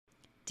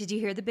Did you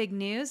hear the big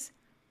news?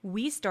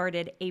 We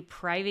started a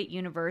private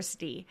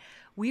university.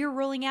 We are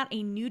rolling out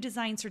a new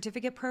design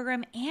certificate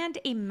program and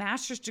a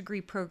master's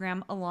degree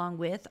program along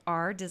with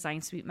our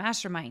Design Suite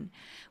Mastermind.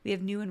 We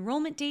have new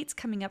enrollment dates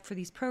coming up for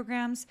these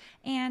programs.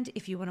 And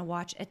if you want to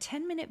watch a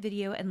 10-minute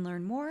video and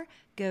learn more,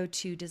 go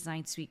to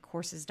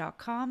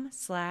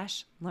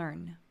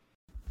designsuitecourses.com/learn.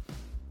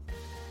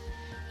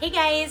 Hey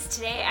guys,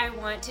 today I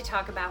want to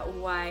talk about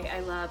why I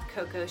love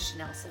Coco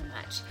Chanel so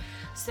much.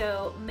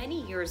 So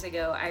many years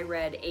ago, I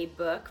read a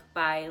book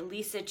by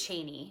Lisa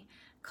Cheney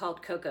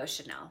called Coco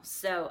Chanel.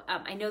 So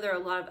I know there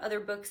are a lot of other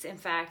books. In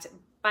fact,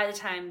 by the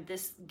time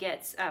this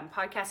gets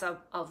podcast, I'll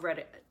have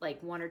read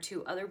like one or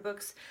two other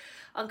books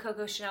on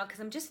Coco Chanel because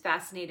I'm just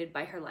fascinated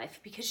by her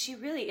life because she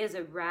really is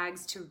a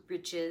rags to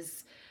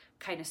riches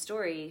kind of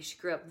story. She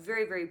grew up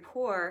very, very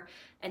poor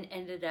and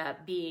ended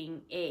up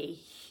being a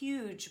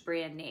huge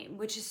brand name,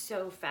 which is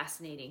so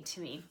fascinating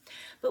to me.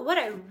 But what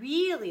I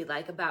really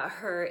like about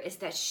her is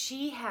that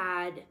she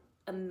had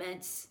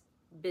immense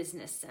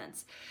business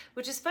sense,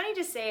 which is funny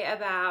to say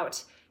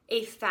about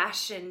a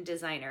fashion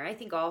designer. I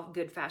think all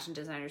good fashion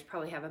designers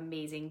probably have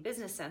amazing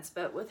business sense,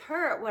 but with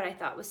her, what I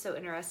thought was so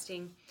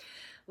interesting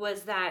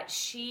was that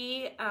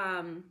she,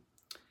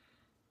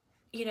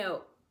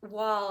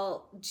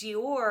 while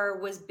Dior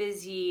was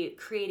busy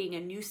creating a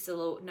new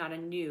silhouette, not a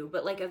new,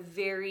 but like a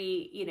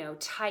very,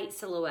 tight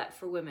silhouette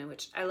for women,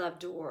 which I love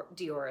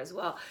Dior as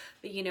well,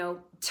 but,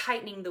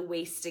 tightening the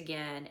waist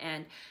again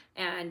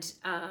and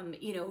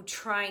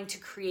trying to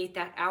create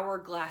that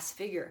hourglass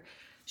figure.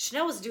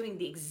 Chanel was doing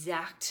the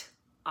exact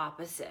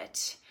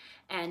opposite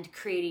and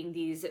creating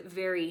these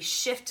very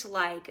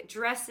shift-like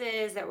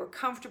dresses that were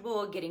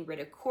comfortable, getting rid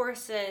of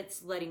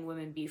corsets, letting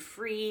women be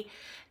free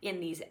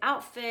in these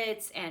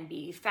outfits and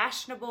be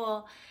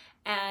fashionable.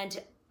 And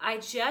I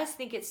just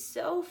think it's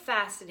so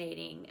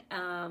fascinating.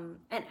 And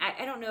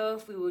I don't know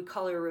if we would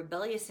call her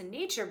rebellious in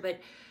nature,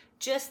 but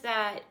just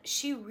that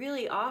she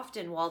really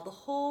often, while the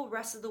whole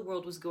rest of the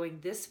world was going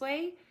this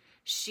way,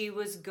 she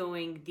was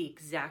going the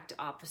exact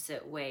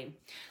opposite way.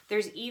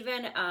 There's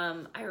even,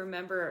 I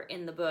remember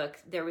in the book,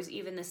 there was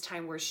even this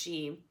time where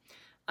she,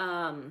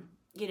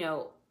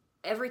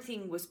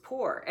 everything was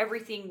poor.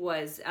 Everything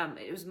was,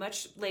 it was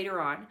much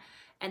later on,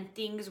 and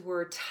things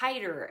were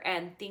tighter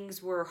and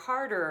things were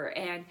harder.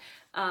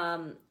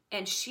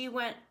 And she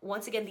went,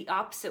 once again, the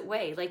opposite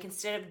way. Like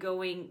instead of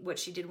going what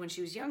she did when she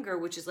was younger,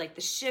 which is like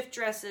the shift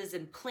dresses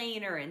and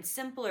plainer and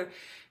simpler,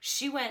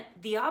 she went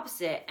the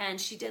opposite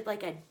and she did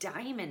like a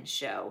diamond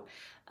show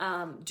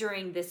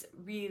during this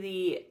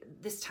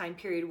time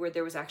period where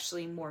there was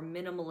actually more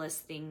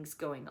minimalist things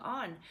going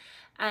on.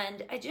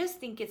 And I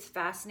just think it's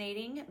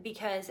fascinating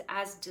because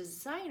as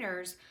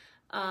designers,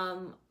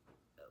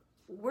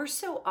 we're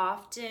so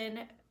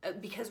often,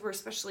 because we're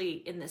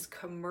especially in this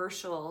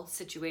commercial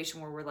situation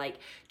where we're like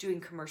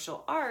doing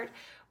commercial art,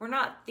 we're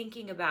not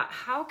thinking about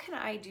how can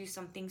I do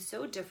something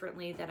so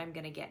differently that I'm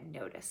going to get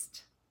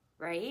noticed,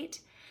 right?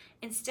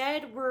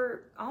 Instead, we're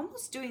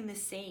almost doing the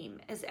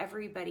same as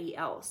everybody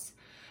else.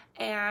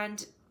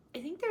 And I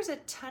think there's a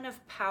ton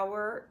of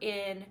power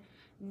in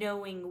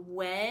knowing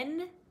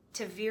when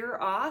to veer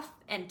off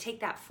and take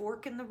that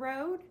fork in the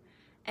road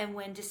and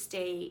when to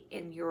stay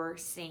in your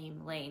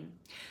same lane.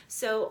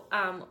 So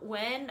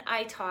when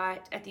I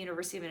taught at the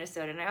University of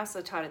Minnesota, and I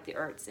also taught at the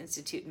Arts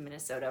Institute in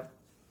Minnesota,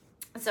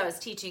 so I was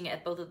teaching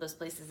at both of those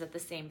places at the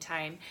same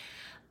time,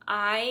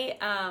 I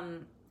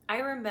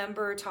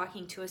remember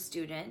talking to a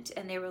student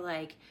and they were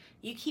like,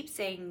 you keep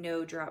saying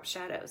no drop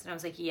shadows. And I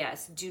was like,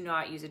 yes, do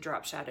not use a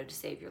drop shadow to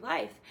save your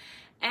life.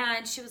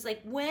 And she was like,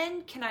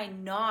 when can I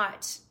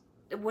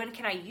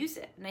use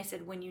it? And I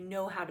said, when you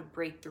know how to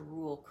break the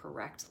rule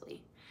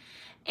correctly.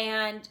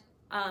 And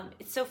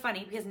it's so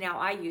funny because now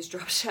I use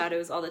drop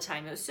shadows all the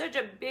time. It was such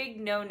a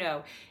big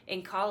no-no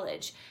in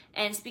college.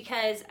 And it's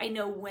because I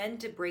know when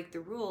to break the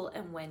rule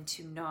and when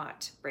to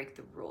not break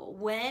the rule.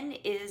 When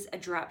is a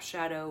drop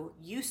shadow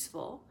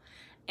useful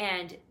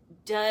and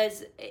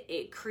does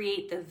it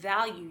create the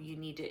value you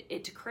need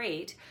it to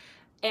create?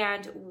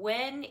 And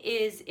when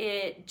is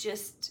it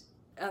just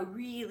a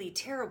really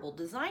terrible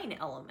design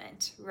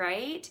element,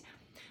 right?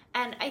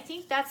 And I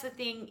think that's the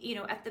thing,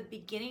 at the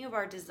beginning of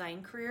our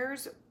design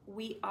careers,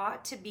 we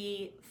ought to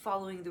be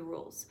following the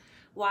rules.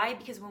 Why?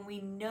 Because when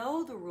we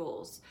know the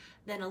rules,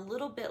 then a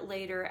little bit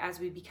later, as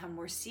we become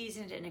more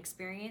seasoned and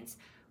experienced,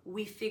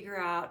 we figure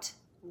out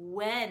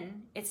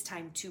when it's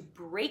time to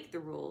break the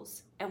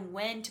rules and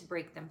when to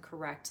break them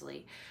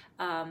correctly.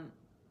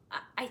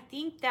 I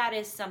think that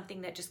is something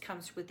that just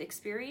comes with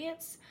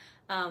experience.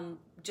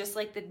 Just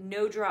like the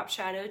no drop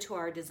shadow to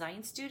our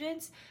design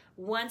students,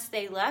 once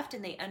they left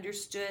and they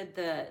understood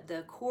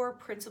the core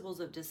principles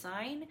of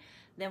design,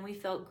 then we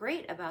felt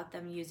great about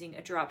them using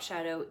a drop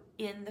shadow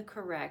in the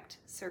correct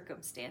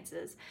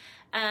circumstances.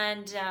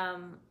 And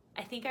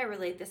I think I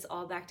relate this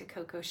all back to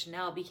Coco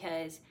Chanel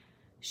because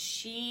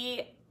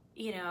she,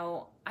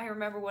 I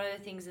remember one of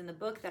the things in the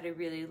book that I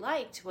really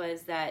liked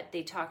was that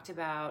they talked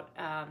about,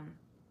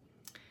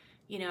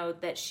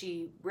 that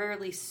she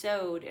rarely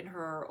sewed in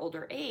her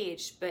older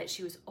age, but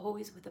she was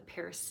always with a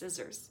pair of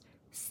scissors,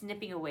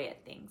 snipping away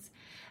at things.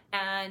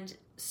 And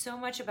so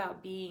much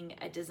about being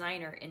a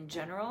designer in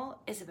general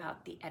is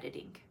about the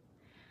editing.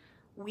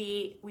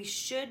 We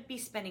should be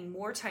spending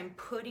more time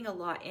putting a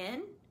lot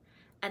in,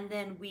 and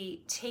then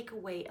we take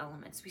away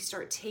elements. We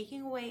start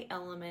taking away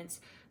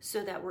elements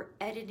so that we're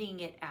editing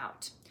it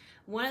out.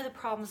 One of the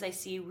problems I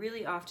see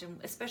really often,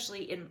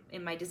 especially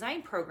in my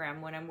design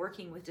program when I'm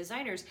working with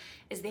designers,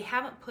 is they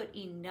haven't put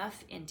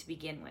enough in to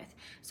begin with.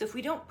 So if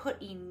we don't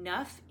put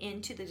enough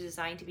into the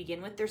design to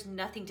begin with, there's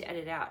nothing to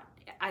edit out.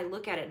 I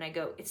look at it and I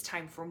go, it's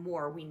time for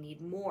more. We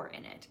need more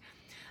in it.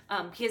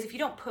 Because if you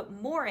don't put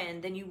more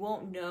in, then you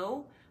won't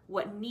know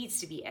what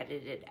needs to be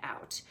edited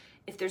out.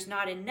 If there's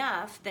not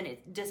enough, then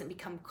it doesn't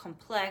become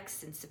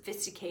complex and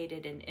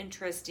sophisticated and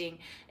interesting.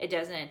 It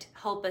doesn't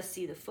help us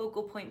see the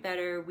focal point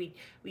better.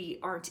 We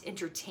aren't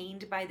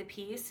entertained by the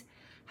piece.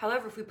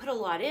 However, if we put a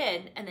lot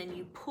in and then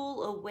you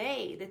pull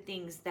away the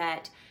things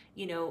that,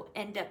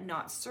 end up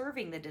not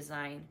serving the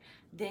design,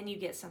 then you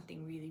get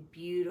something really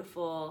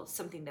beautiful,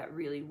 something that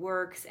really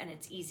works, and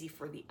it's easy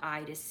for the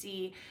eye to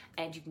see,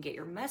 and you can get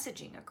your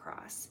messaging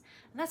across.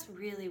 And that's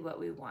really what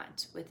we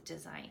want with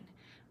design.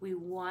 We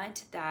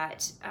want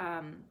that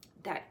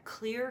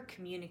clear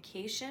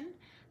communication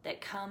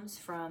that comes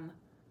from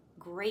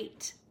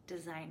great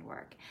design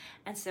work.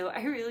 And so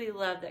I really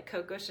love that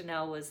Coco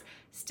Chanel was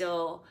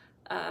still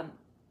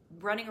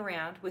running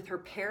around with her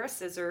pair of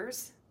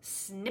scissors,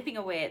 snipping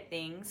away at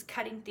things,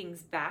 cutting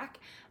things back,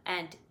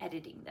 and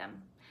editing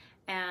them.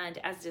 And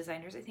as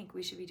designers, I think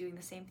we should be doing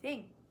the same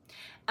thing.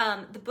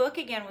 The book,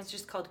 again, was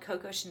just called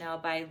Coco Chanel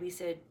by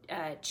Lisa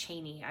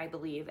Cheney, I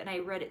believe. And I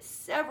read it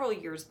several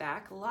years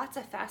back. Lots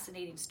of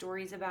fascinating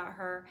stories about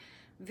her.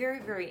 Very,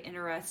 very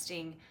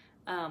interesting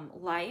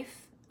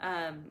life,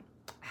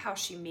 how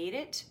she made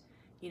it.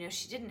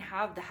 She didn't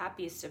have the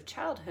happiest of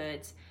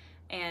childhoods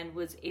and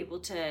was able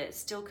to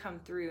still come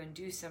through and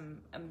do some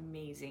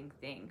amazing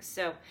things.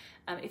 So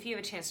if you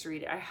have a chance to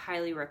read it, I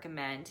highly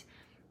recommend.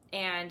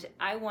 And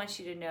I want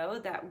you to know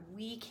that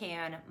we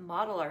can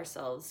model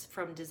ourselves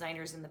from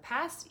designers in the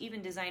past,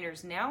 even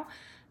designers now,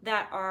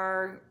 that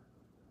are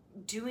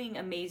doing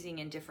amazing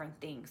and different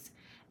things.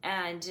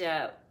 And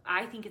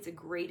I think it's a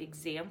great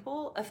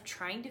example of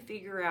trying to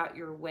figure out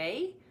your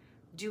way,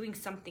 doing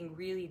something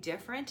really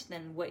different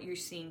than what you're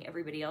seeing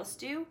everybody else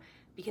do,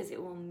 because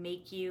it will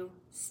make you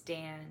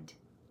stand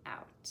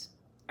out.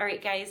 All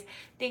right, guys,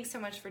 thanks so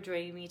much for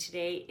joining me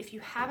today. If you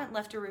haven't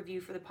left a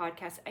review for the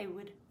podcast, I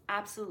would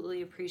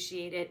absolutely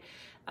appreciate it.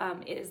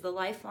 It is the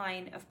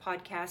lifeline of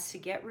podcasts to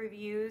get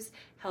reviews,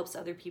 helps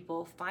other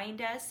people find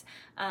us.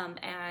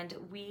 And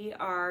we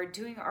are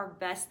doing our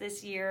best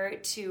this year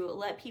to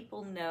let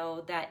people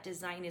know that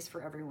design is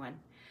for everyone.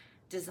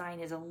 Design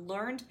is a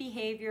learned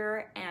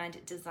behavior,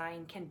 and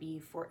design can be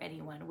for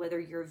anyone, whether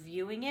you're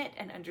viewing it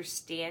and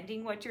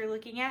understanding what you're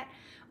looking at,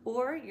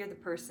 or you're the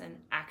person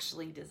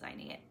actually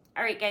designing it.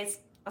 All right, guys,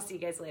 I'll see you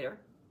guys later.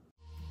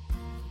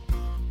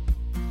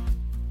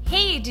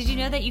 Hey, did you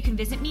know that you can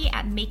visit me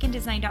at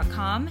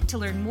makeanddesign.com to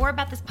learn more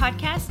about this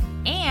podcast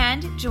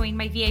and join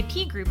my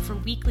VIP group for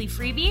weekly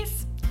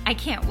freebies? I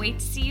can't wait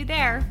to see you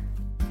there.